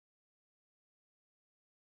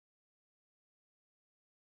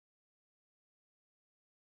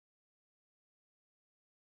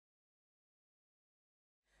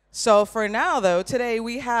So for now, though, today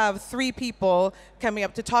we have three people coming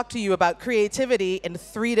up to talk to you about creativity in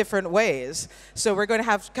three different ways. So we're going to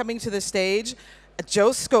have coming to the stage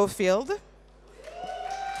Joe Schofield,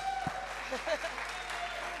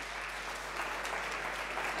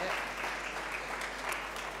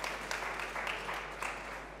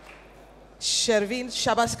 Shervene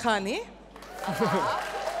Shahbazkhani,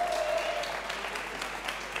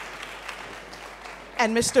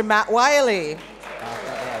 and Mr. Matt Whiley.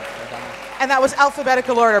 And that was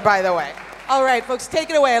alphabetical order, by the way. All right, folks, take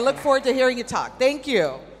it away. I look forward to hearing you talk. Thank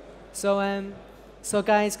you. So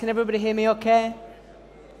guys, can everybody hear me okay?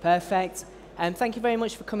 Perfect. Thank you very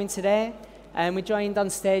much for coming today. We're joined on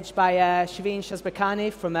stage by Shervene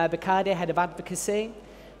Shahbazkhani from Bacardi, Head of Advocacy,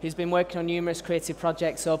 who's been working on numerous creative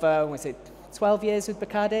projects over, 12 years with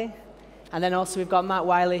Bacardi? And then also we've got Matt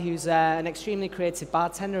Whiley, who's an extremely creative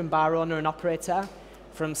bartender and bar owner and operator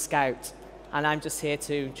from Scout. And I'm just here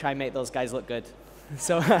to try and make those guys look good.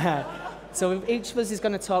 So each of us is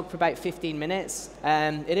going to talk for about 15 minutes.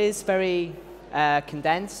 It is very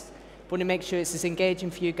condensed. I want to make sure it's as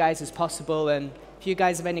engaging for you guys as possible. And if you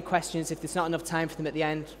guys have any questions, if there's not enough time for them at the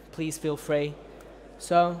end, please feel free.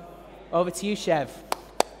 So over to you, Chev.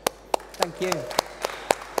 Thank you.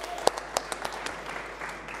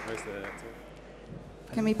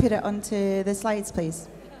 Can we put it onto the slides, please?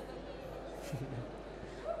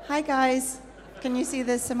 Hi, guys. Can you see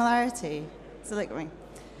the similarity? So look at me.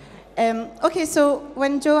 Okay, so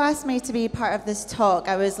when Joe asked me to be part of this talk,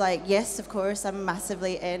 I was like, yes, of course, I'm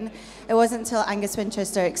massively in. It wasn't until Angus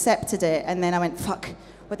Winchester accepted it, and then I went, fuck,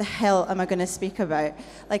 what the hell am I going to speak about?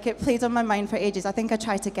 Like, it played on my mind for ages. I think I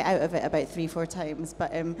tried to get out of it about 3-4 times.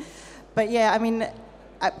 But yeah, I mean,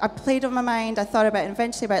 I played on my mind, I thought about it, and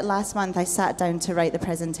eventually about last month I sat down to write the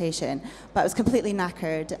presentation, but I was completely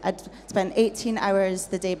knackered. I'd spent 18 hours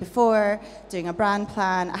the day before doing a brand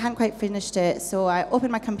plan. I hadn't quite finished it, so I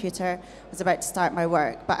opened my computer, was about to start my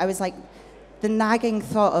work, but I was like, the nagging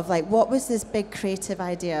thought of like, what was this big creative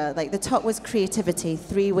idea? Like the talk was creativity,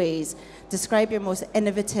 3 ways. Describe your most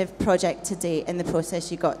innovative project to date in the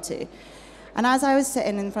process you got to. And as I was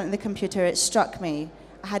sitting in front of the computer, it struck me.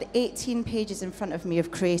 I had 18 pages in front of me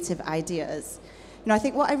of creative ideas. You know, I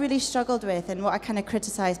think what I really struggled with and what I kind of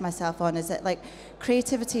criticized myself on is that like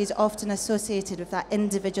creativity is often associated with that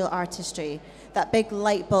individual artistry, that big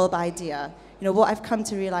light bulb idea. You know, what I've come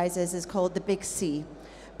to realize is called the big C.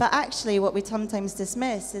 But actually what we sometimes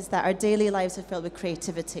dismiss is that our daily lives are filled with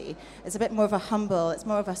creativity. It's a bit more of a humble, it's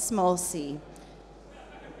more of a small C.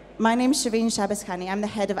 My name is Shervene Shahbazkhani. I'm the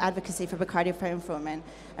head of advocacy for Bacardi Brown-Forman.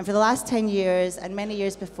 And for the last 10 years and many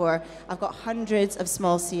years before, I've got hundreds of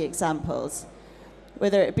small C examples.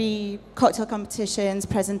 Whether it be cocktail competitions,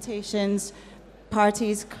 presentations,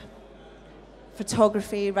 parties,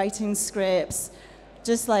 photography, writing scripts,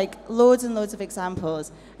 just like loads and loads of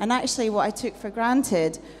examples. And actually what I took for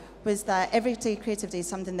granted was that everyday creativity is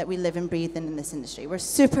something that we live and breathe in this industry. We're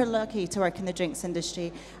super lucky to work in the drinks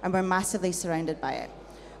industry and we're massively surrounded by it.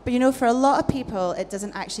 But you know, for a lot of people, it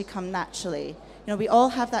doesn't actually come naturally. You know, we all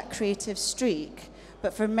have that creative streak,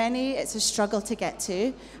 but for many, it's a struggle to get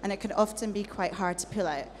to, and it can often be quite hard to pull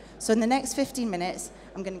out. So in the next 15 minutes,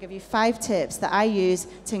 I'm going to give you 5 tips that I use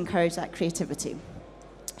to encourage that creativity.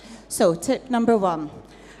 So tip number 1,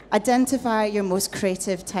 identify your most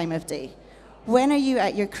creative time of day. When are you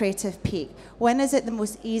at your creative peak? When is it the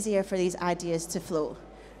most easier for these ideas to flow?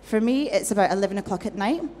 For me, it's about 11 o'clock at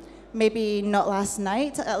night. Maybe not last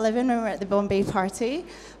night at 11 when we were at the Bombay party,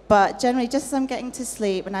 but generally just as I'm getting to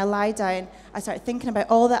sleep, when I lie down, I start thinking about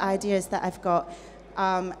all the ideas that I've got,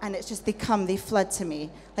 and it's just, they flood to me.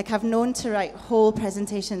 Like I've known to write whole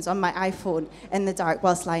presentations on my iPhone in the dark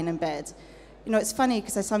whilst lying in bed. You know, it's funny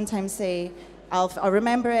because I sometimes say, I'll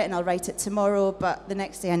remember it and I'll write it tomorrow, but the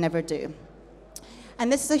next day I never do.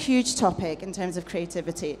 And this is a huge topic in terms of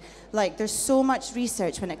creativity. Like, there's so much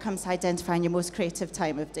research when it comes to identifying your most creative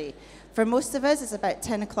time of day. For most of us, it's about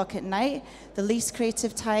 10 o'clock at night. The least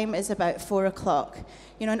creative time is about 4 o'clock.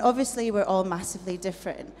 You know, and obviously, we're all massively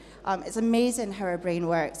different. It's amazing how our brain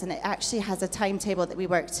works, and it actually has a timetable that we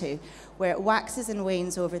work to, where it waxes and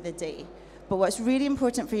wanes over the day. But what's really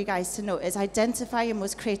important for you guys to note is identify your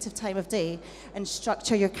most creative time of day and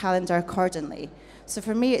structure your calendar accordingly. So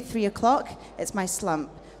for me, at 3 o'clock, it's my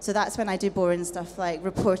slump. So that's when I do boring stuff like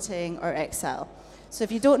reporting or Excel. So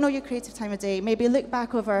if you don't know your creative time of day, maybe look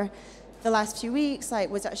back over the last few weeks, like,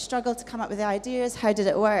 was it a struggle to come up with the ideas? How did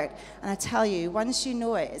it work? And I tell you, once you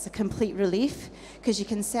know it, it's a complete relief because you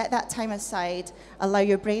can set that time aside, allow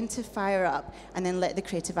your brain to fire up, and then let the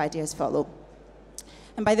creative ideas follow.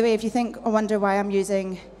 And by the way, if you think or wonder why I'm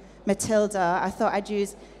using Matilda, I thought I'd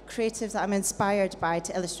use creatives that I'm inspired by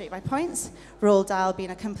to illustrate my points. Roald Dahl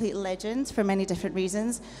being a complete legend for many different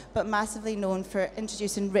reasons, but massively known for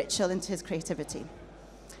introducing ritual into his creativity.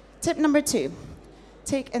 Tip number 2,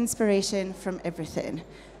 take inspiration from everything.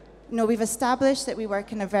 You know, we've established that we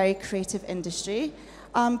work in a very creative industry,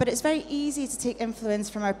 but it's very easy to take influence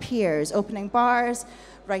from our peers, opening bars,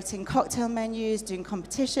 writing cocktail menus, doing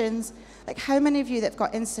competitions. Like, how many of you that have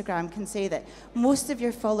got Instagram can say that most of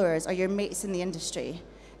your followers are your mates in the industry?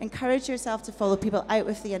 Encourage yourself to follow people out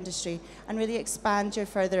of the industry and really expand your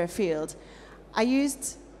further afield. I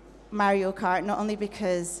used Mario Kart not only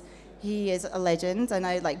because he is a legend and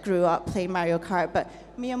I grew up playing Mario Kart, but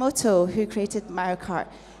Miyamoto, who created Mario Kart,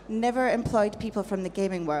 never employed people from the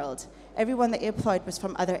gaming world. Everyone that he employed was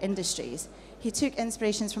from other industries. He took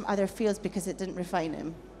inspirations from other fields because it didn't refine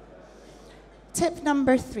him. Tip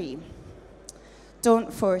number 3,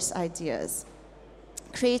 don't force ideas.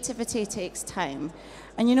 Creativity takes time.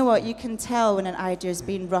 And you know what? You can tell when an idea is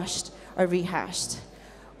being rushed or rehashed.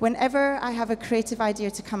 Whenever I have a creative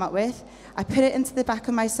idea to come up with, I put it into the back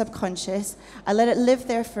of my subconscious, I let it live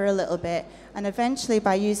there for a little bit, and eventually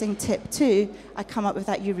by using tip 2, I come up with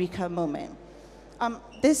that eureka moment.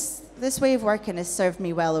 This way of working has served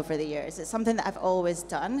me well over the years. It's something that I've always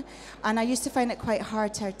done, and I used to find it quite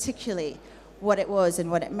hard to articulate what it was and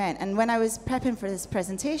what it meant. And when I was prepping for this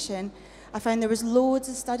presentation, I found there was loads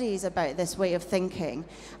of studies about this way of thinking,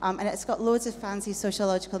 and it's got loads of fancy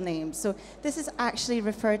sociological names. So this is actually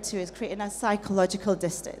referred to as creating a psychological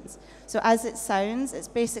distance. So as it sounds, it's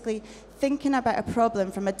basically thinking about a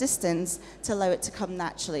problem from a distance to allow it to come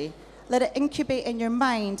naturally. Let it incubate in your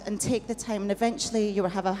mind and take the time, and eventually you will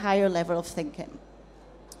have a higher level of thinking.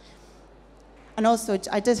 And also,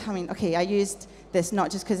 I used this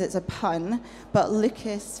not just because it's a pun, but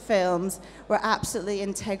Lucasfilms were absolutely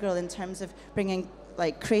integral in terms of bringing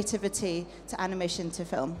creativity to animation to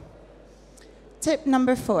film. Tip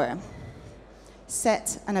number 4,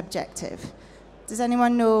 set an objective. Does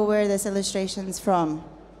anyone know where this illustration's from?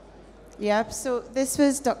 Yep, so this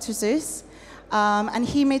was Dr. Seuss. And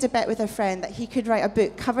he made a bet with a friend that he could write a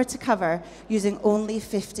book cover to cover using only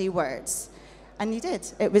 50 words. And he did.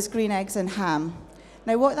 It was Green Eggs and Ham.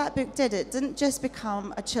 Now, what that book did, it didn't just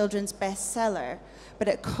become a children's bestseller, but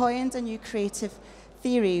it coined a new creative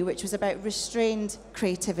theory, which was about restrained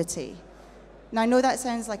creativity. Now, I know that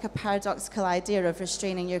sounds like a paradoxical idea of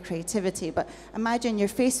restraining your creativity, but imagine you're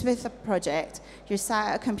faced with a project, you're sat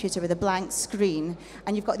at a computer with a blank screen,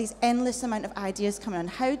 and you've got these endless amount of ideas coming on.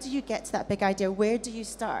 How do you get to that big idea? Where do you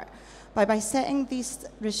start? By setting these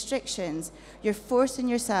restrictions, you're forcing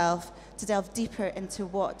yourself to delve deeper into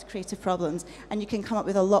what creative problems, and you can come up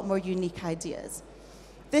with a lot more unique ideas.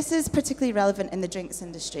 This is particularly relevant in the drinks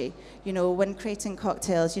industry. You know, when creating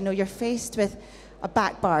cocktails, you know, you're faced with a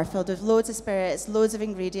back bar filled with loads of spirits, loads of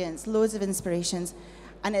ingredients, loads of inspirations,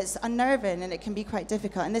 and it's unnerving and it can be quite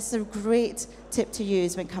difficult. And this is a great tip to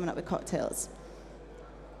use when coming up with cocktails.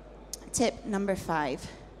 Tip number 5,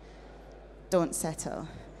 don't settle.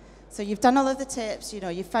 So you've done all of the tips, you know,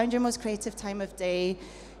 you've found your most creative time of day,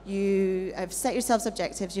 you have set yourselves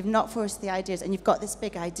objectives, you've not forced the ideas, and you've got this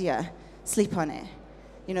big idea. Sleep on it.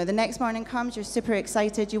 You know, the next morning comes, you're super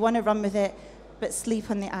excited, you want to run with it, but sleep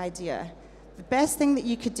on the idea. The best thing that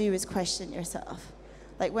you could do is question yourself.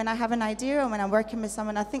 Like when I have an idea or when I'm working with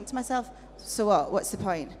someone, I think to myself, so what? What's the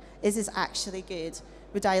point? Is this actually good?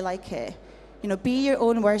 Would I like it? You know, be your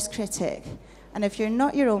own worst critic. And if you're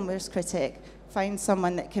not your own worst critic, find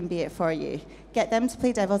someone that can be it for you. Get them to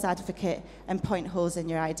play devil's advocate and point holes in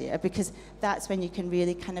your idea, because that's when you can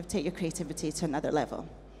really kind of take your creativity to another level.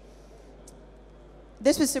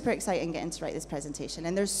 This was super exciting getting to write this presentation,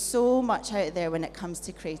 and there's so much out there when it comes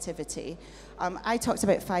to creativity. I talked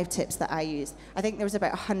about 5 tips that I used. I think there was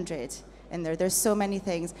about 100 in there. There's so many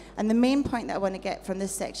things. And the main point that I want to get from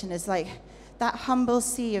this section is like, that humble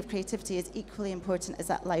sea of creativity is equally important as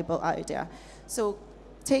that light bulb idea. So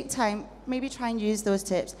take time, maybe try and use those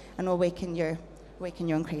tips and awaken your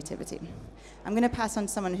own creativity. I'm going to pass on to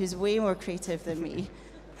someone who's way more creative than me.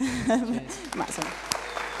 Matson.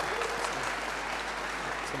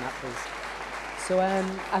 So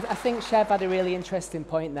I think Shev had a really interesting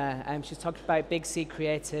point there. She's talking about big C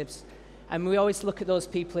creatives. And we always look at those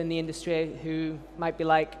people in the industry who might be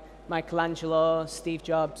like Michelangelo, Steve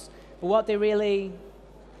Jobs. But what they really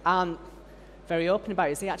aren't very open about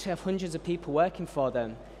is they actually have hundreds of people working for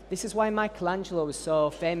them. This is why Michelangelo was so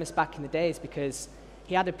famous back in the days, because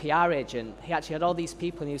he had a PR agent. He actually had all these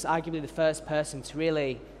people, and he was arguably the first person to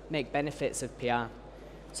really make benefits of PR.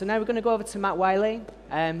 So now we're going to go over to Matt Whiley,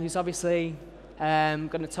 who's obviously going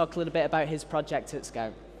to talk a little bit about his project at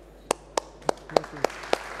Scout.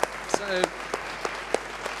 So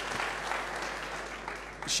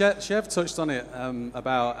Chev touched on it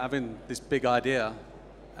about having this big idea,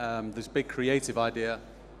 this big creative idea.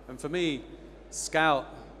 And for me, Scout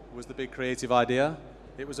was the big creative idea.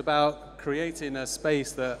 It was about creating a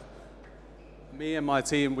space that me and my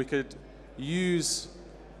team, we could use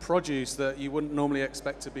produce that you wouldn't normally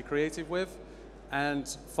expect to be creative with and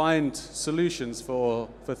find solutions for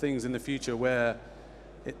things in the future where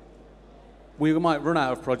we might run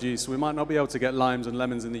out of produce. We might not be able to get limes and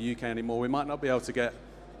lemons in the UK anymore. We might not be able to get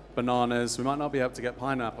bananas. We might not be able to get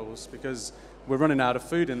pineapples because we're running out of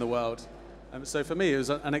food in the world. And so for me, it was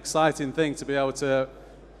an exciting thing to be able to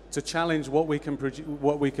challenge what we can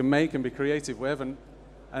what we can make and be creative with.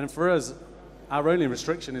 And for us, our only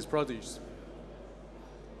restriction is produce.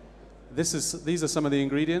 These are some of the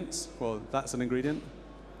ingredients. Well, that's an ingredient.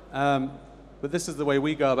 But this is the way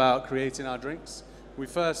we go about creating our drinks. We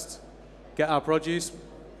first get our produce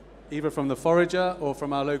either from the forager or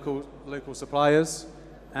from our local suppliers,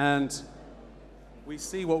 and we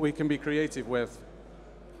see what we can be creative with.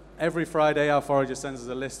 Every Friday, our forager sends us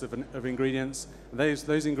a list of ingredients.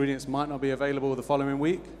 Those ingredients might not be available the following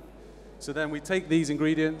week. So then we take these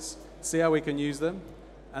ingredients, see how we can use them,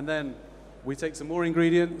 and then we take some more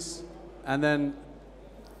ingredients, and then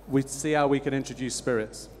we see how we can introduce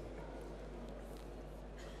spirits.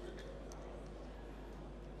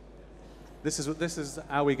 This is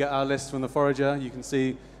how we get our list from the forager. You can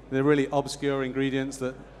see they're really obscure ingredients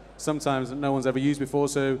that sometimes no one's ever used before.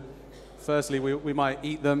 So firstly, we might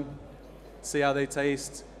eat them, see how they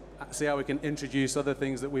taste, see how we can introduce other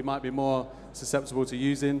things that we might be more susceptible to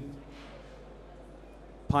using.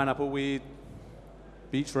 Pineapple weed,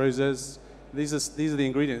 beach roses. These are the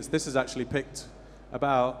ingredients. This is actually picked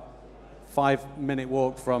about 5-minute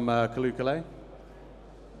walk from Kalukale.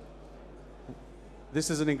 This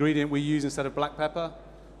is an ingredient we use instead of black pepper.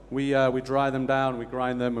 We dry them down, we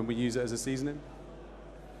grind them, and we use it as a seasoning.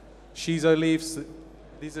 Shiso leaves.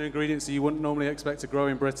 These are ingredients that you wouldn't normally expect to grow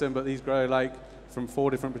in Britain, but these grow like from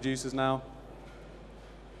 4 different producers now.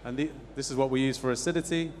 And this is what we use for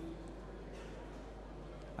acidity.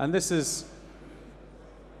 And this is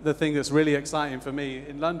the thing that's really exciting for me.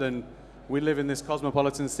 In London, we live in this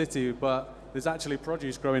cosmopolitan city, but there's actually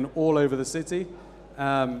produce growing all over the city.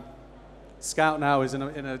 Scout now is in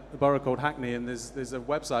a borough called Hackney, and there's a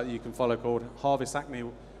website that you can follow called Harvest Hackney,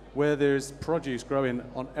 where there's produce growing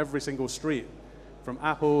on every single street, from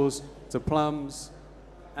apples to plums.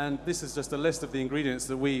 And this is just a list of the ingredients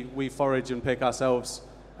that we forage and pick ourselves.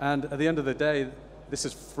 And at the end of the day, this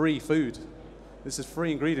is free food. This is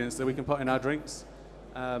free ingredients that we can put in our drinks.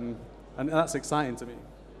 And that's exciting to me.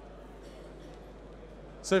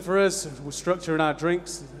 So for us, we're structuring our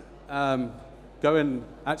drinks, going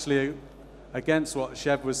actually against what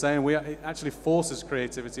Chev was saying. It actually forces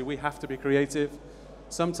creativity. We have to be creative.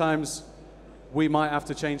 Sometimes we might have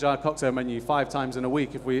to change our cocktail menu 5 times in a week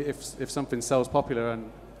if something sells popular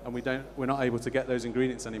and we're not able to get those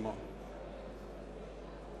ingredients anymore.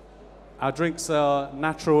 Our drinks are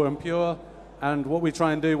natural and pure, and what we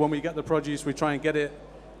try and do when we get the produce, we try and get it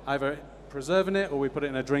either preserving it or we put it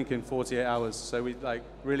in a drink in 48 hours. So we like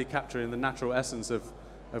really capturing the natural essence of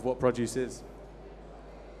what produce is.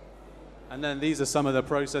 And then these are some of the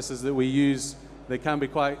processes that we use. They can be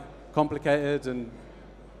quite complicated, and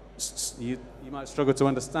you might struggle to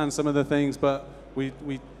understand some of the things, but we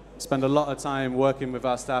spend a lot of time working with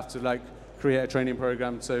our staff to like create a training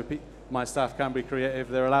program so my staff can be creative.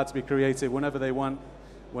 They're allowed to be creative whenever they want.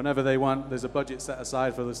 Whenever they want, there's a budget set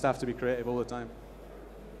aside for the staff to be creative all the time.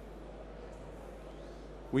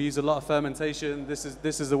 We use a lot of fermentation. This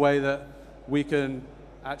is the way that we can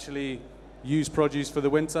actually use produce for the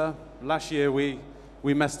winter. Last year we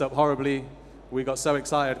messed up horribly. We got so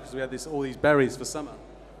excited because we had all these berries for summer.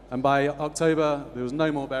 And by October, there was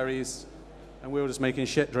no more berries, and we were just making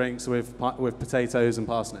shit drinks with potatoes and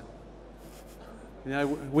parsnip. You know,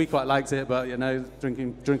 we quite liked it, but you know,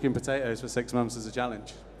 drinking potatoes for 6 months is a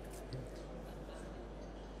challenge.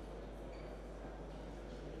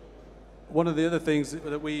 One of the other things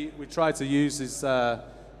that we try to use is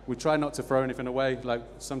we try not to throw anything away. Like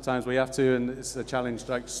sometimes we have to, and it's a challenge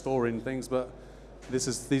like storing things. But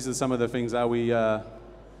these are some of the things that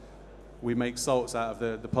we make salts out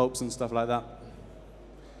of the pulps and stuff like that.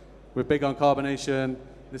 We're big on carbonation.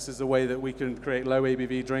 This is a way that we can create low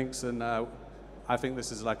ABV drinks, and I think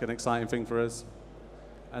this is like an exciting thing for us.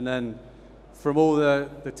 And then from all the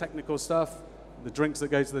technical stuff, the drinks that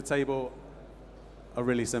go to the table are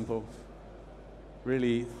really simple,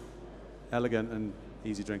 really elegant and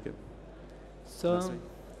easy drinking.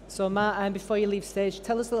 So Matt, before you leave stage,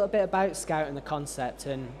 tell us a little bit about Scout and the concept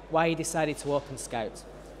and why you decided to open Scout.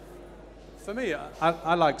 For me,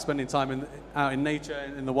 I like spending time out in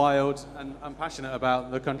nature, in the wild, and I'm passionate about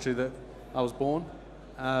the country that I was born.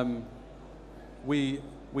 We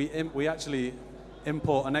actually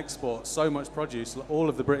import and export so much produce. All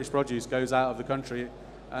of the British produce goes out of the country,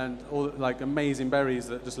 and all like amazing berries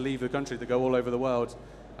that just leave the country that go all over the world.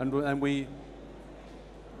 And we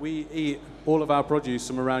eat all of our produce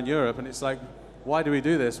from around Europe, and it's like, why do we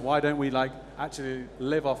do this? Why don't we like actually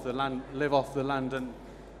live off the land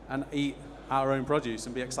and eat our own produce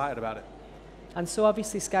and be excited about it? And so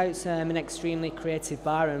obviously Scout's an extremely creative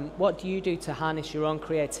bar, and what do you do to harness your own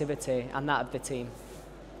creativity and that of the team?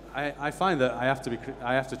 I find that I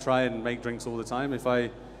have to try and make drinks all the time. If I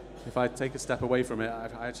take a step away from it,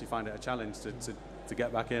 I actually find it a challenge to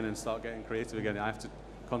get back in and start getting creative again. I have to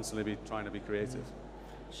constantly be trying to be creative.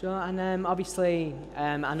 Sure, and obviously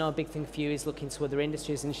I know a big thing for you is looking to other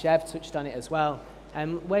industries, and Chev touched on it as well.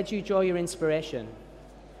 Where do you draw your inspiration?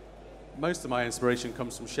 Most of my inspiration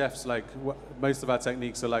comes from chefs. Like most of our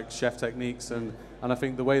techniques are like chef techniques, and I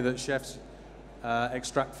think the way that chefs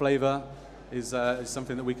extract flavor is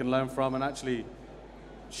something that we can learn from. And actually,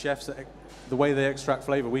 chefs, the way they extract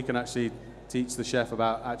flavor, we can actually teach the chef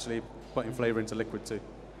about actually putting flavor into liquid too.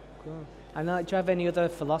 Cool. And do you have any other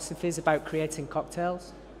philosophies about creating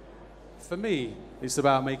cocktails? For me, it's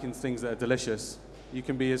about making things that are delicious. You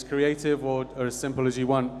can be as creative or as simple as you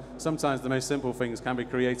want. Sometimes the most simple things can be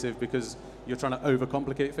creative because you're trying to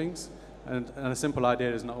overcomplicate things, and a simple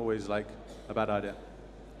idea is not always like a bad idea.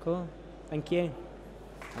 Cool. Thank you.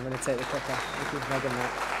 I'm going to take the cup off. Thank you for making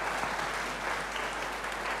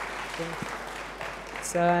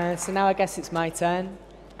that. So now I guess it's my turn.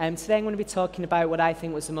 Today I'm going to be talking about what I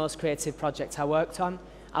think was the most creative project I worked on.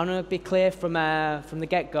 I want to be clear from the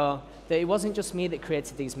get-go that it wasn't just me that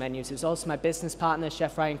created these menus. It was also my business partner,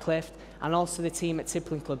 Chef Ryan Clift, and also the team at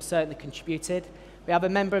Tippling Club certainly contributed. We have a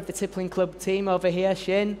member of the Tippling Club team over here,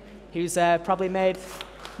 Shin, who's probably made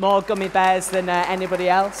more gummy bears than anybody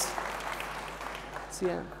else. So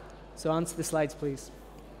yeah, so on to the slides, please.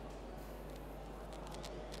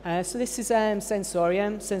 So this is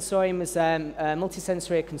Sensorium. Sensorium is a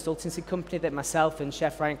multisensory consultancy company that myself and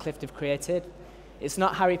Chef Ryan Clift have created. It's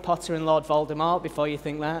not Harry Potter and Lord Voldemort, before you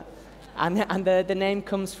think that. And the name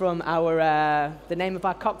comes from the name of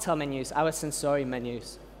our cocktail menus, our Sensorium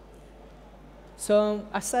menus. So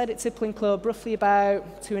I started at Tippling Club roughly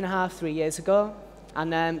about 2.5, 3 years ago.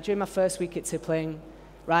 And during my first week at Tippling,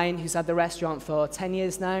 Ryan, who's had the restaurant for 10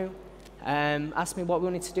 years now, asked me what we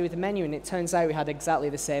wanted to do with the menu, and it turns out we had exactly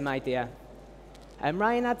the same idea.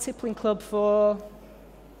 Ryan had Tippling Club for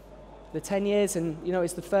the 10 years, and you know,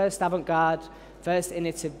 it's the first avant-garde, first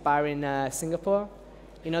innovative bar in Singapore.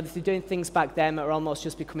 You know, they're doing things back then that are almost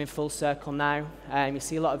just becoming full circle now. You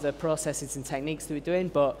see a lot of the processes and techniques that we're doing,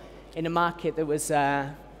 but in a market that was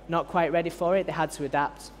not quite ready for it, they had to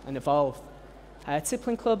adapt and evolve.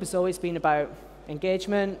 Tippling Club has always been about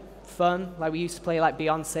engagement, fun, like we used to play like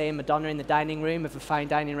Beyonce and Madonna in the dining room of a fine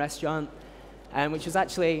dining restaurant, which was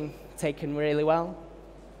actually taken really well.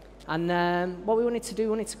 And what we wanted to do, we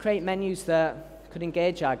wanted to create menus that could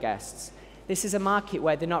engage our guests. This is a market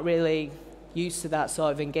where they're not really used to that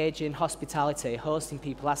sort of engaging hospitality, hosting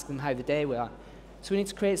people, asking them how the day were. So we need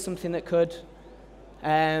to create something that could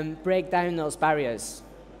break down those barriers.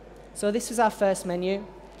 So this is our first menu.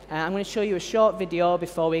 I'm going to show you a short video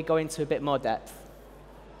before we go into a bit more depth.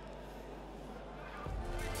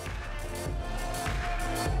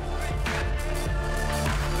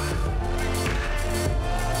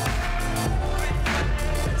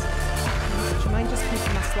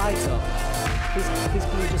 Slides up. Please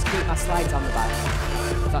can you just keep my slides on the back?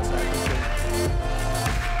 If that's what I'm doing.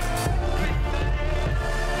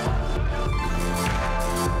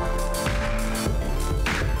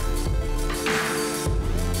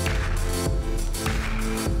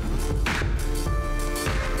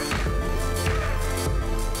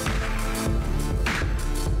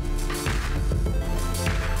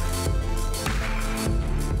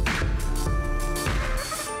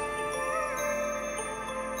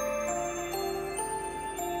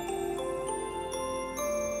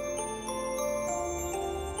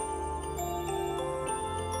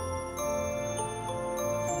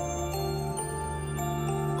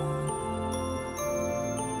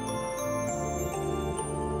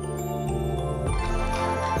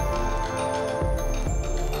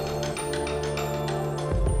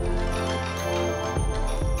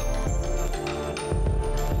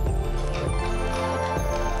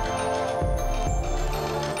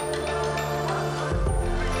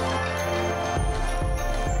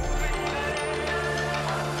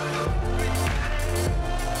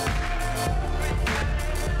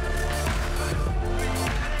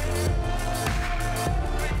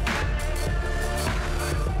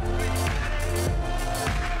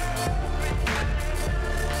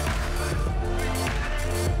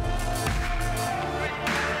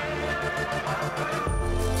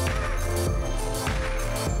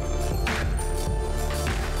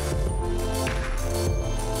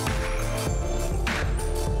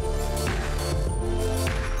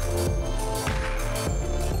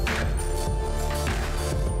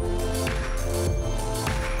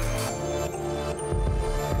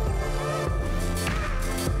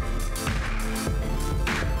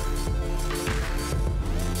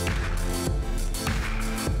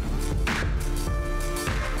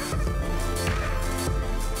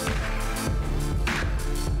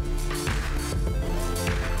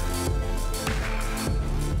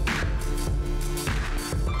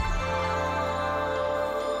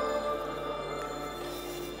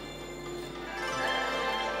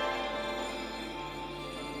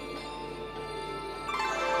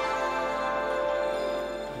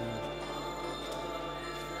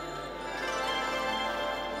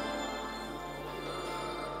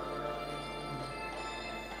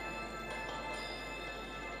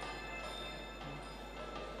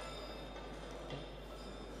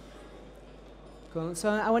 Cool. So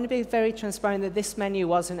I want to be very transparent that this menu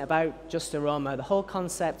wasn't about just aroma. The whole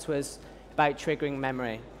concept was about triggering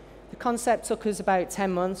memory. The concept took us about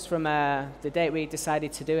 10 months from the date we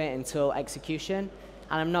decided to do it until execution.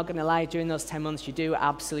 And I'm not going to lie, during those 10 months, you do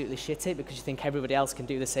absolutely shit it because you think everybody else can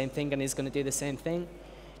do the same thing and is going to do the same thing.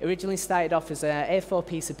 It originally started off as an A4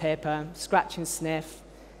 piece of paper, scratch and sniff,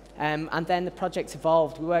 and then the project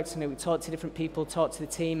evolved. We worked on it, we talked to different people, talked to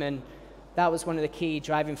the team, and that was one of the key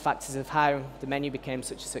driving factors of how the menu became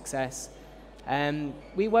such a success.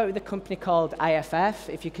 We worked with a company called IFF.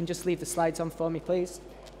 If you can just leave the slides on for me, please.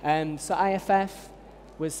 So IFF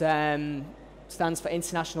stands for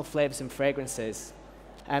International Flavors and Fragrances.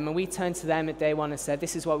 And we turned to them at day one and said,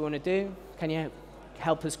 this is what we want to do. Can you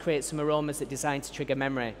help us create some aromas that are designed to trigger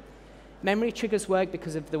memory? Memory triggers work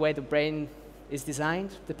because of the way the brain is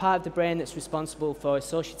designed. The part of the brain that's responsible for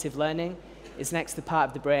associative learning is next to the part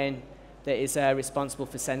of the brain that is responsible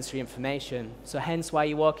for sensory information. So hence why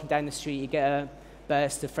you're walking down the street, you get a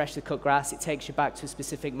burst of freshly cut grass, it takes you back to a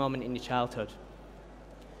specific moment in your childhood.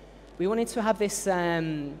 We wanted to have this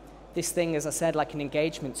thing, as I said, like an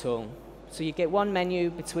engagement tool. So you get one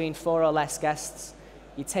menu between 4 or less guests,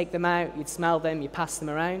 you take them out, you'd smell them, you pass them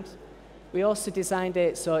around. We also designed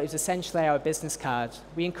it so it was essentially our business card.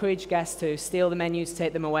 We encourage guests to steal the menus,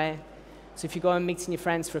 take them away. So if you go and meeting your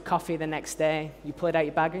friends for a coffee the next day, you pull it out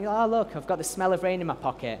your bag and you go, oh look, I've got the smell of rain in my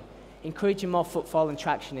pocket, encouraging more footfall and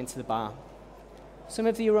traction into the bar. Some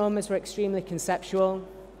of the aromas were extremely conceptual.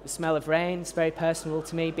 The smell of rain is very personal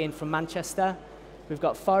to me, being from Manchester. We've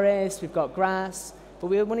got forest, we've got grass, but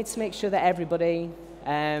we wanted to make sure that everybody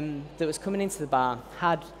that was coming into the bar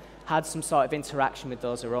had some sort of interaction with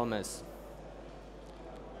those aromas.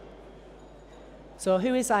 So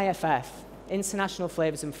who is IFF? International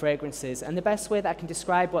Flavors and Fragrances. And the best way that I can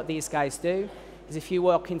describe what these guys do is if you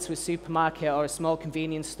walk into a supermarket or a small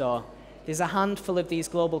convenience store, there's a handful of these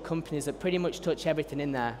global companies that pretty much touch everything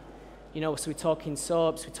in there. You know, so we're talking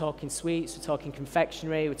soaps, we're talking sweets, we're talking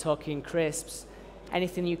confectionery, we're talking crisps,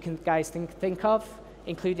 anything you can guys think of,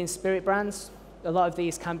 including spirit brands. A lot of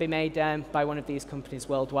these can be made by one of these companies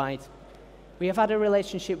worldwide. We have had a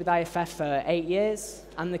relationship with IFF for 8 years,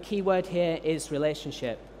 and the key word here is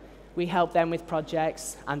relationship. We help them with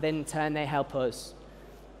projects, and then in turn they help us.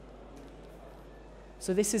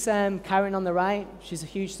 So this is Karen on the right. She's a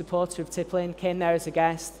huge supporter of Tippling, came there as a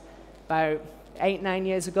guest about 8-9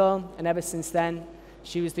 years ago, and ever since then,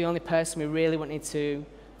 she was the only person we really wanted to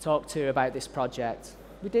talk to about this project.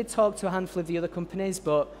 We did talk to a handful of the other companies,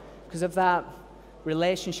 but because of that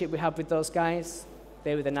relationship we have with those guys,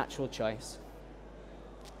 they were the natural choice.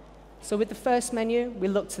 So with the first menu, we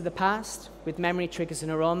look to the past with memory, triggers,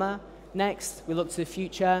 and aroma. Next, we look to the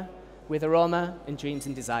future with aroma and dreams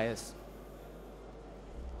and desires.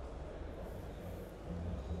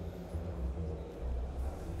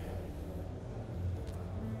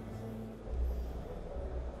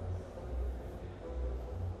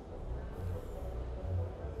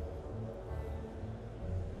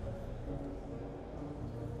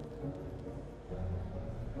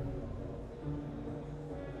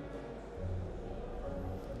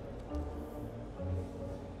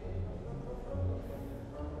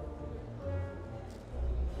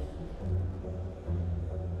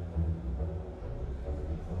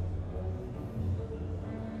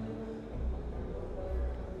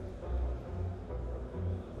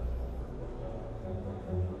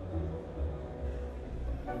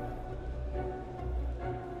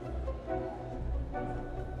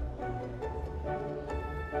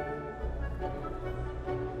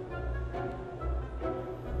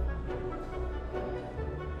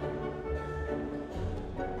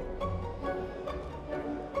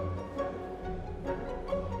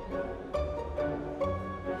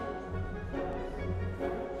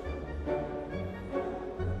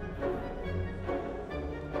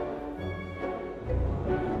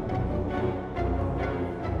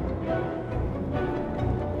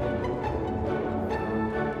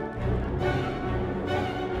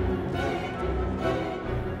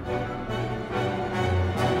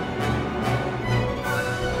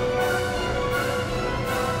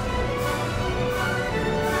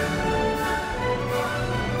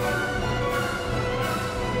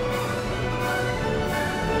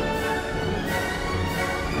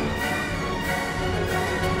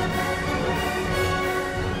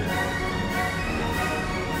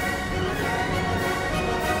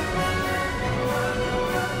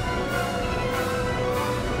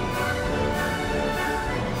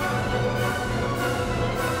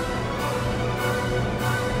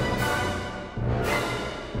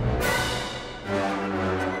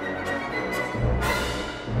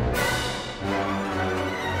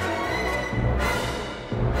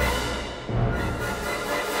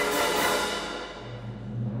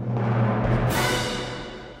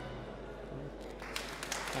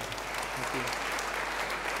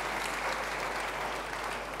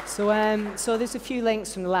 So there's a few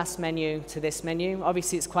links from the last menu to this menu.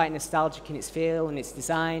 Obviously, it's quite nostalgic in its feel and its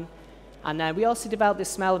design. And we also developed the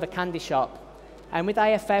smell of a candy shop. And with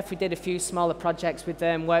IFF, we did a few smaller projects with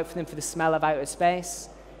them, worked for them for the smell of outer space.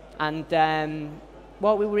 And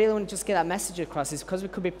what we really want to just get that message across is because we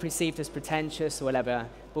could be perceived as pretentious or whatever,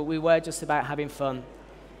 but we were just about having fun.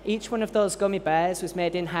 Each one of those gummy bears was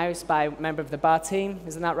made in-house by a member of the bar team.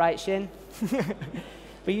 Isn't that right, Shin?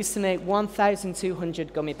 We used to make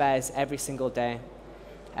 1,200 gummy bears every single day.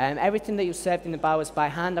 Everything that you served in the bar was by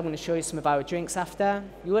hand. I'm going to show you some of our drinks after.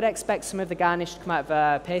 You would expect some of the garnish to come out of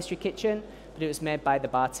a pastry kitchen, but it was made by the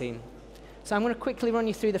bar team. So I'm going to quickly run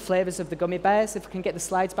you through the flavors of the gummy bears. If we can get the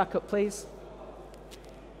slides back up, please.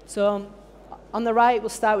 So on the right, we'll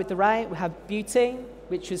start with the right. We have Beauty,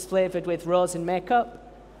 which is flavored with rose and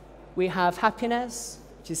makeup. We have Happiness,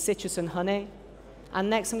 which is citrus and honey. And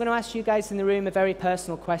next, I'm going to ask you guys in the room a very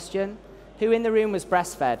personal question. Who in the room was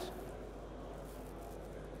breastfed?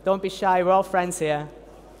 Don't be shy, we're all friends here.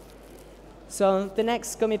 So the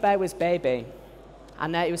next gummy bear was Baby,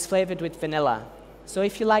 and it was flavored with vanilla. So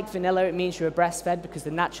if you like vanilla, it means you're breastfed because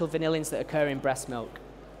the natural vanillins that occur in breast milk.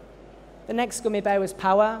 The next gummy bear was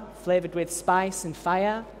Power, flavored with spice and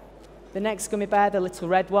fire. The next gummy bear, the little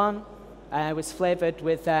red one, was flavored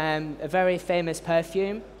with a very famous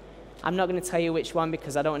perfume. I'm not going to tell you which one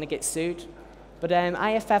because I don't want to get sued. But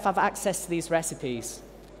IFF have access to these recipes.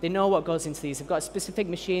 They know what goes into these. They've got a specific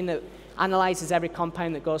machine that analyzes every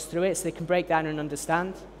compound that goes through it so they can break down and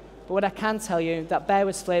understand. But what I can tell you, that bear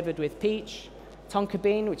was flavored with peach, tonka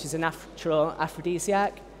bean, which is a natural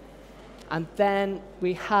aphrodisiac. And then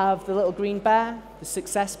we have the little green bear, the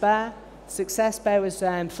Success Bear. Success Bear was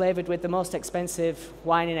flavored with the most expensive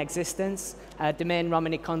wine in existence, Domaine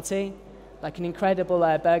Romani Conti, like an incredible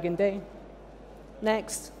Burgundy.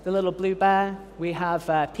 Next, the little blue bear, we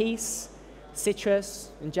have Peace, Citrus,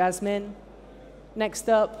 and Jasmine. Next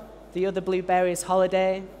up, the other blueberry is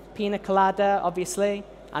Holiday, Pina Colada, obviously,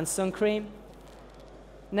 and Sun Cream.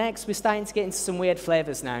 Next, we're starting to get into some weird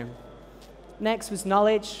flavors now. Next was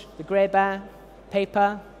Knowledge, the grey bear,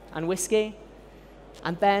 Paper, and Whiskey.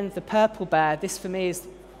 And then the purple bear, this for me is,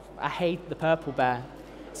 I hate the purple bear.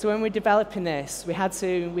 So when we're developing this, we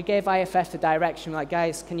gave IFF the direction, like,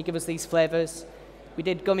 guys, can you give us these flavors? We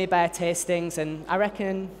did gummy bear tastings, and I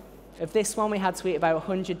reckon of this one, we had to eat about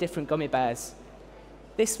 100 different gummy bears.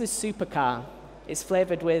 This was Supercar. It's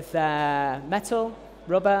flavored with metal,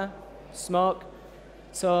 rubber, smoke.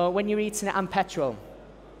 So when you're eating it, and petrol.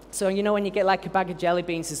 So you know when you get like a bag of jelly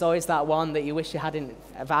beans, there's always that one that you wish you hadn't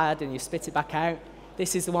have had and you spit it back out.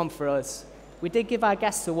 This is the one for us. We did give our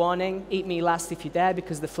guests a warning, eat me last if you dare,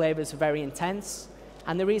 because the flavors are very intense.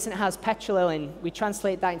 And the reason it has petrol oil in, we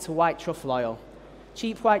translate that into white truffle oil.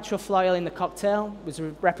 Cheap white truffle oil in the cocktail was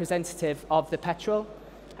representative of the petrol.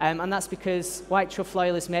 And that's because white truffle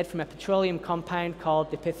oil is made from a petroleum compound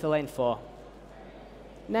called dipethylene 4.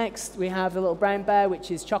 Next, we have the little brown bear,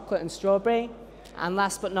 which is chocolate and strawberry. And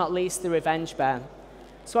last but not least, the revenge bear.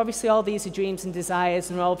 So obviously all these are dreams and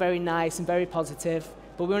desires, and they're all very nice and very positive.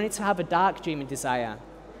 But we wanted to have a dark dream and desire.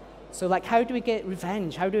 So like, how do we get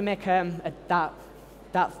revenge? How do we make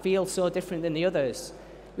that feel so different than the others?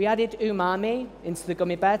 We added umami into the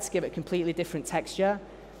gummy bear to give it a completely different texture,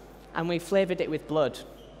 and we flavored it with blood.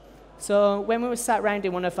 So when we were sat around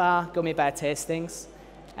in one of our gummy bear tastings,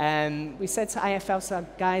 we said to IFL,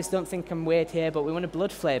 guys, don't think I'm weird here, but we want a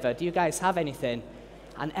blood flavor. Do you guys have anything?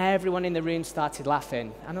 And everyone in the room started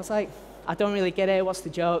laughing. And I was like, I don't really get it. What's the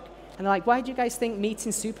joke? And they're like, why do you guys think meat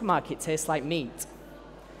in supermarket tastes like meat?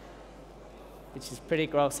 Which is pretty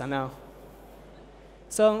gross, I know.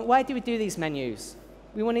 So why do we do these menus?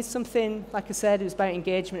 We wanted something, like I said, it was about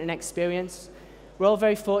engagement and experience. We're all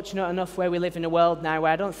very fortunate enough where we live in a world now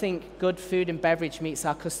where I don't think good food and beverage meets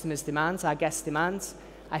our customers' demands, our guests' demands.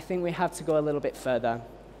 I think we have to go a little bit further.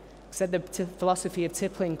 I said the philosophy of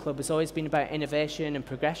Tippling Club has always been about innovation and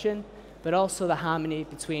progression, but also the harmony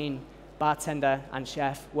between bartender and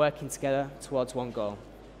chef working together towards one goal.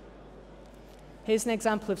 Here's an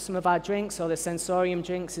example of some of our drinks, or the sensorium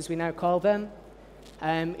drinks as we now call them.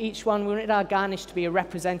 Each one, we wanted our garnish to be a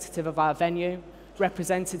representative of our venue,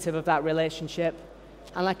 representative of that relationship.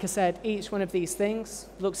 And like I said, each one of these things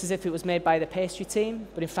looks as if it was made by the pastry team,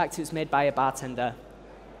 but in fact it was made by a bartender.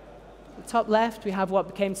 At the top left, we have what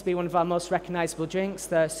became to be one of our most recognizable drinks,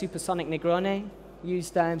 the Supersonic Negroni. We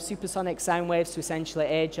used supersonic sound waves to essentially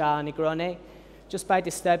age our Negroni. Just by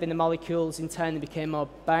disturbing the molecules, in turn, they became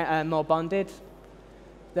more bonded.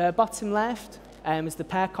 The bottom left is the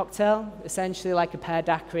pear cocktail, essentially like a pear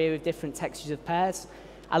daiquiri with different textures of pears.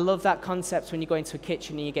 I love that concept when you go into a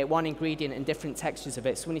kitchen and you get one ingredient and different textures of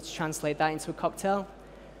it, so we need to translate that into a cocktail.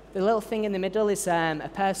 The little thing in the middle is a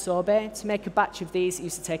pear sorbet. To make a batch of these, it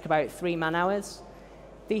used to take about 3 man-hours.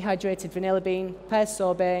 Dehydrated vanilla bean, pear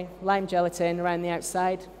sorbet, lime gelatin around the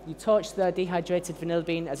outside. You torch the dehydrated vanilla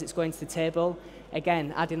bean as it's going to the table,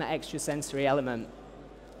 again, adding that extra sensory element.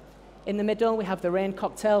 In the middle, we have the rain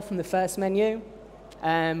cocktail from the first menu.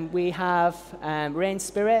 We have rain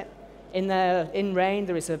spirit. In rain,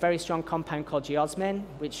 there is a very strong compound called geosmin,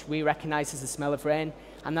 which we recognize as the smell of rain,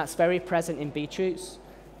 and that's very present in beetroots.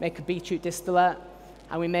 Make a beetroot distillate,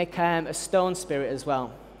 and we make a stone spirit as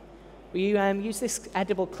well. We use this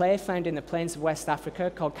edible clay found in the plains of West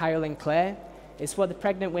Africa called kaolin clay. It's what the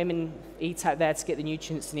pregnant women eat out there to get the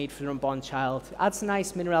nutrients they need for their unborn child. It adds a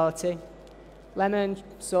nice minerality. Lemon,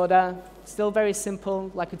 soda, still very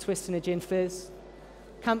simple, like a twist in a gin fizz.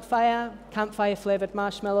 Campfire flavored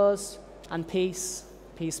marshmallows, and peace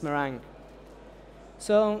meringue.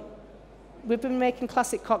 So we've been making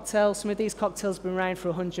classic cocktails. Some of these cocktails have been around for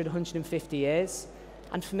 100, 150 years.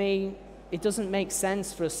 And for me, it doesn't make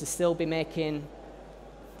sense for us to still be making,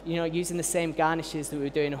 using the same garnishes that we were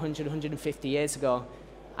doing 100, 150 years ago.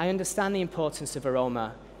 I understand the importance of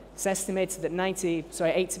aroma. It's estimated that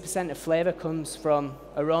 80% of flavor comes from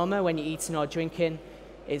aroma when you're eating or drinking.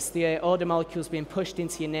 It's the odor molecules being pushed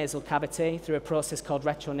into your nasal cavity through a process called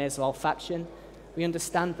retronasal olfaction. We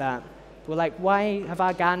understand that. We're like, why have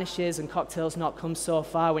our garnishes and cocktails not come so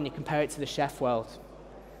far when you compare it to the chef world?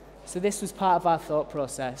 So this was part of our thought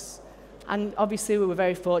process. And obviously, we were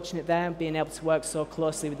very fortunate there, being able to work so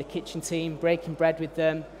closely with the kitchen team, breaking bread with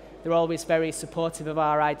them. They're always very supportive of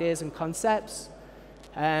our ideas and concepts.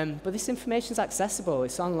 But this information is accessible.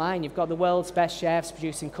 It's online. You've got the world's best chefs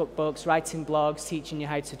producing cookbooks, writing blogs, teaching you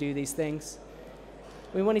how to do these things.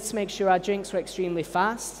 We wanted to make sure our drinks were extremely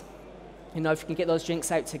fast. If you can get those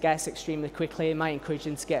drinks out to guests extremely quickly, it might encourage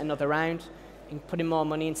them to get another round and putting more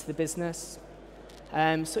money into the business.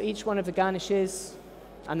 So each one of the garnishes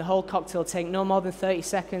and the whole cocktail take no more than 30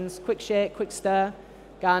 seconds. Quick shake, quick stir,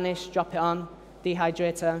 garnish, drop it on,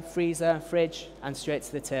 dehydrator, freezer, fridge, and straight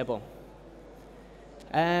to the table.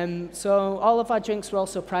 So all of our drinks were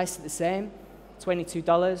also priced at the same,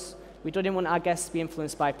 $22. We didn't want our guests to be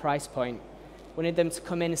influenced by price point. We wanted them to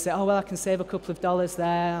come in and say, oh, well, I can save a couple of dollars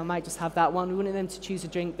there. I might just have that one. We wanted them to choose a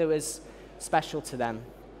drink that was special to them.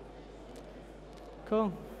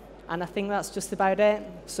 Cool. And I think that's just about it.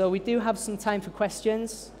 So we do have some time for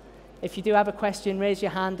questions. If you do have a question, raise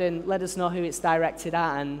your hand and let us know who it's directed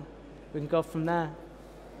at, and we can go from there.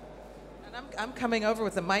 And I'm coming over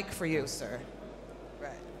with a mic for you, sir.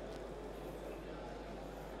 Right.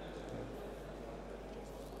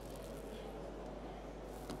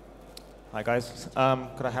 Hi, guys.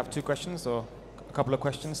 Could I have 2 questions or a couple of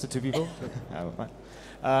questions to 2 people?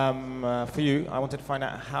 For you, I wanted to find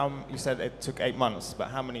out how, you said it took 8 months, but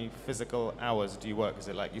how many physical hours do you work? Is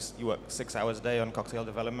it like you work 6 hours a day on cocktail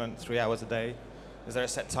development, 3 hours a day? Is there a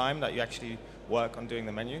set time that you actually work on doing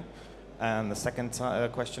the menu? And the second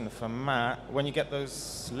question for Matt, when you get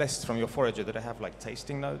those lists from your forager, do they have like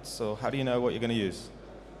tasting notes, or how do you know what you're going to use?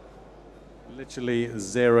 Literally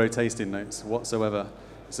 0 tasting notes whatsoever.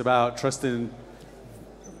 It's about trusting.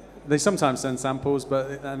 They sometimes send samples,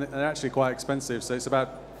 but they're actually quite expensive. So it's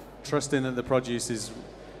about trusting that the produce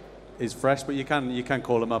is fresh. But you can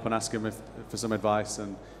call them up and ask them for some advice.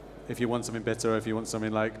 And if you want something bitter, or if you want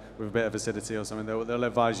something like with a bit of acidity or something, they'll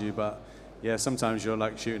advise you. But yeah, sometimes you're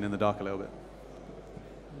like shooting in the dark a little bit.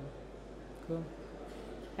 Cool.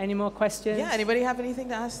 Any more questions? Yeah. Anybody have anything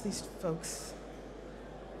to ask these folks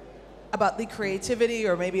about the creativity,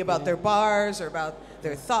 or maybe about their bars, or about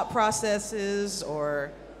their thought processes,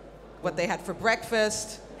 or what they had for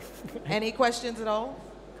breakfast? Any questions at all?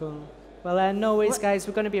 Cool. Well, no worries, guys.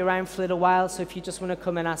 We're going to be around for a little while, so if you just want to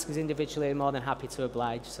come and ask us individually, I'm more than happy to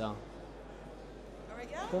oblige. So. All right,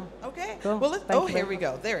 yeah? Cool. Okay. Cool. Well, here we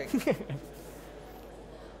go. There we go.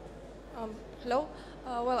 Hello.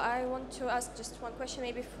 Well, I want to ask just one question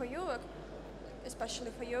maybe for you,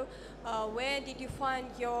 especially for you. Where did you find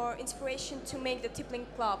your inspiration to make the Tippling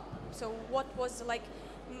Club? So what was the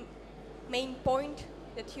main point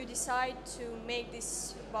that you decide to make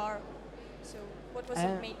this bar? So what was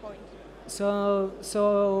the main point?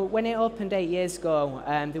 So when it opened 8 years ago,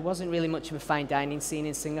 there wasn't really much of a fine dining scene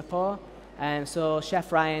in Singapore. So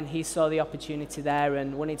Chef Ryan, he saw the opportunity there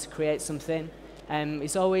and wanted to create something.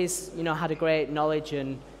 He's always, had a great knowledge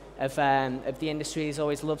of the industry. He's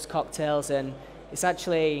always loves cocktails, and it's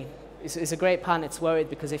actually it's a great partner to work with,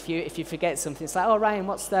 because if you forget something, it's like, oh, Ryan,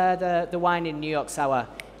 what's the wine in New York sour?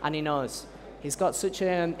 And he knows. He's got such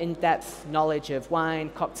an in-depth knowledge of wine,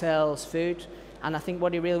 cocktails, food, and I think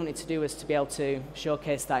what he really wanted to do was to be able to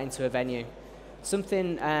showcase that into a venue.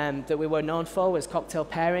 Something that we were known for was cocktail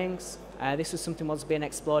pairings. This was something that was being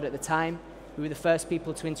explored at the time. We were the first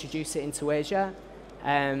people to introduce it into Asia.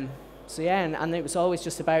 So yeah, and it was always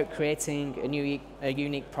just about creating a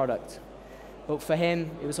unique product. But for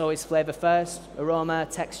him, it was always flavor first, aroma,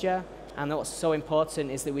 texture, and what's so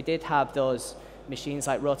important is that we did have those machines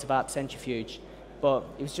like rotovarp centrifuge, but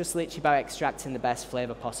it was just literally about extracting the best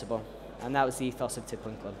flavor possible. And that was the ethos of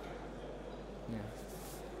Tippling Club. Yeah.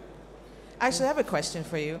 Actually, I have a question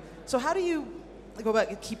for you. So how do you go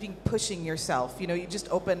about keeping pushing yourself? You know, you just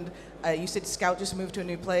opened, you said Scout just moved to a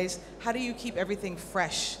new place. How do you keep everything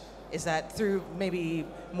fresh? Is that through maybe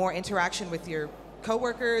more interaction with your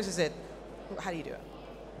coworkers? Is it, how do you do it?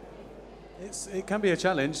 It can be a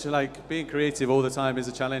challenge. Like, being creative all the time is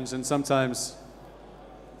a challenge, and sometimes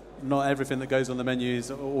not everything that goes on the menu is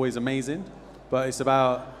always amazing, but it's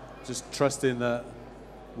about just trusting that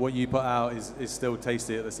what you put out is still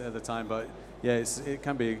tasty at the time. But yeah, it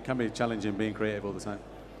can be challenging being creative all the time.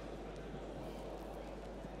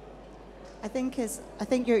 I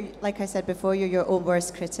think you're, like I said before, you're your own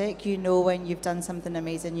worst critic. You know when you've done something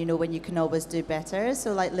amazing, you know when you can always do better.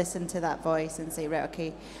 So like listen to that voice and say, right,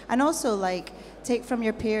 okay. And also like take from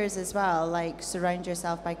your peers as well, like surround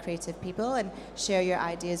yourself by creative people and share your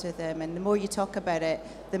ideas with them. And the more you talk about it,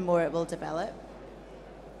 the more it will develop.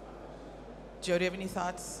 Joe, do you have any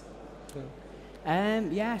thoughts?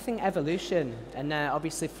 Yeah, I think evolution. And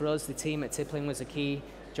obviously for us, the team at Tippling was a key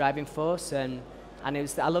driving force. And it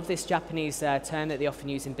was, I love this Japanese term that they often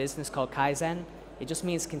use in business called Kaizen. It just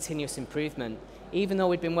means continuous improvement. Even though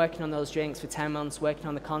we'd been working on those drinks for 10 months, working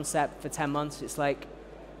on the concept for 10 months, it's like,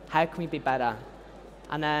 how can we be better?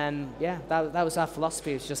 And yeah, that was our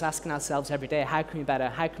philosophy. It was just asking ourselves every day, how can we be better?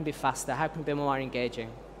 How can we be faster? How can we be more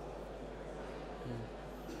engaging?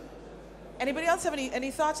 Anybody else have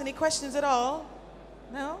any thoughts, any questions at all?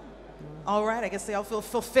 No? All right, I guess they all feel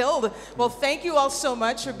fulfilled. Well, thank you all so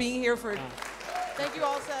much for being here for... Thank you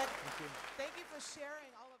all, Seth.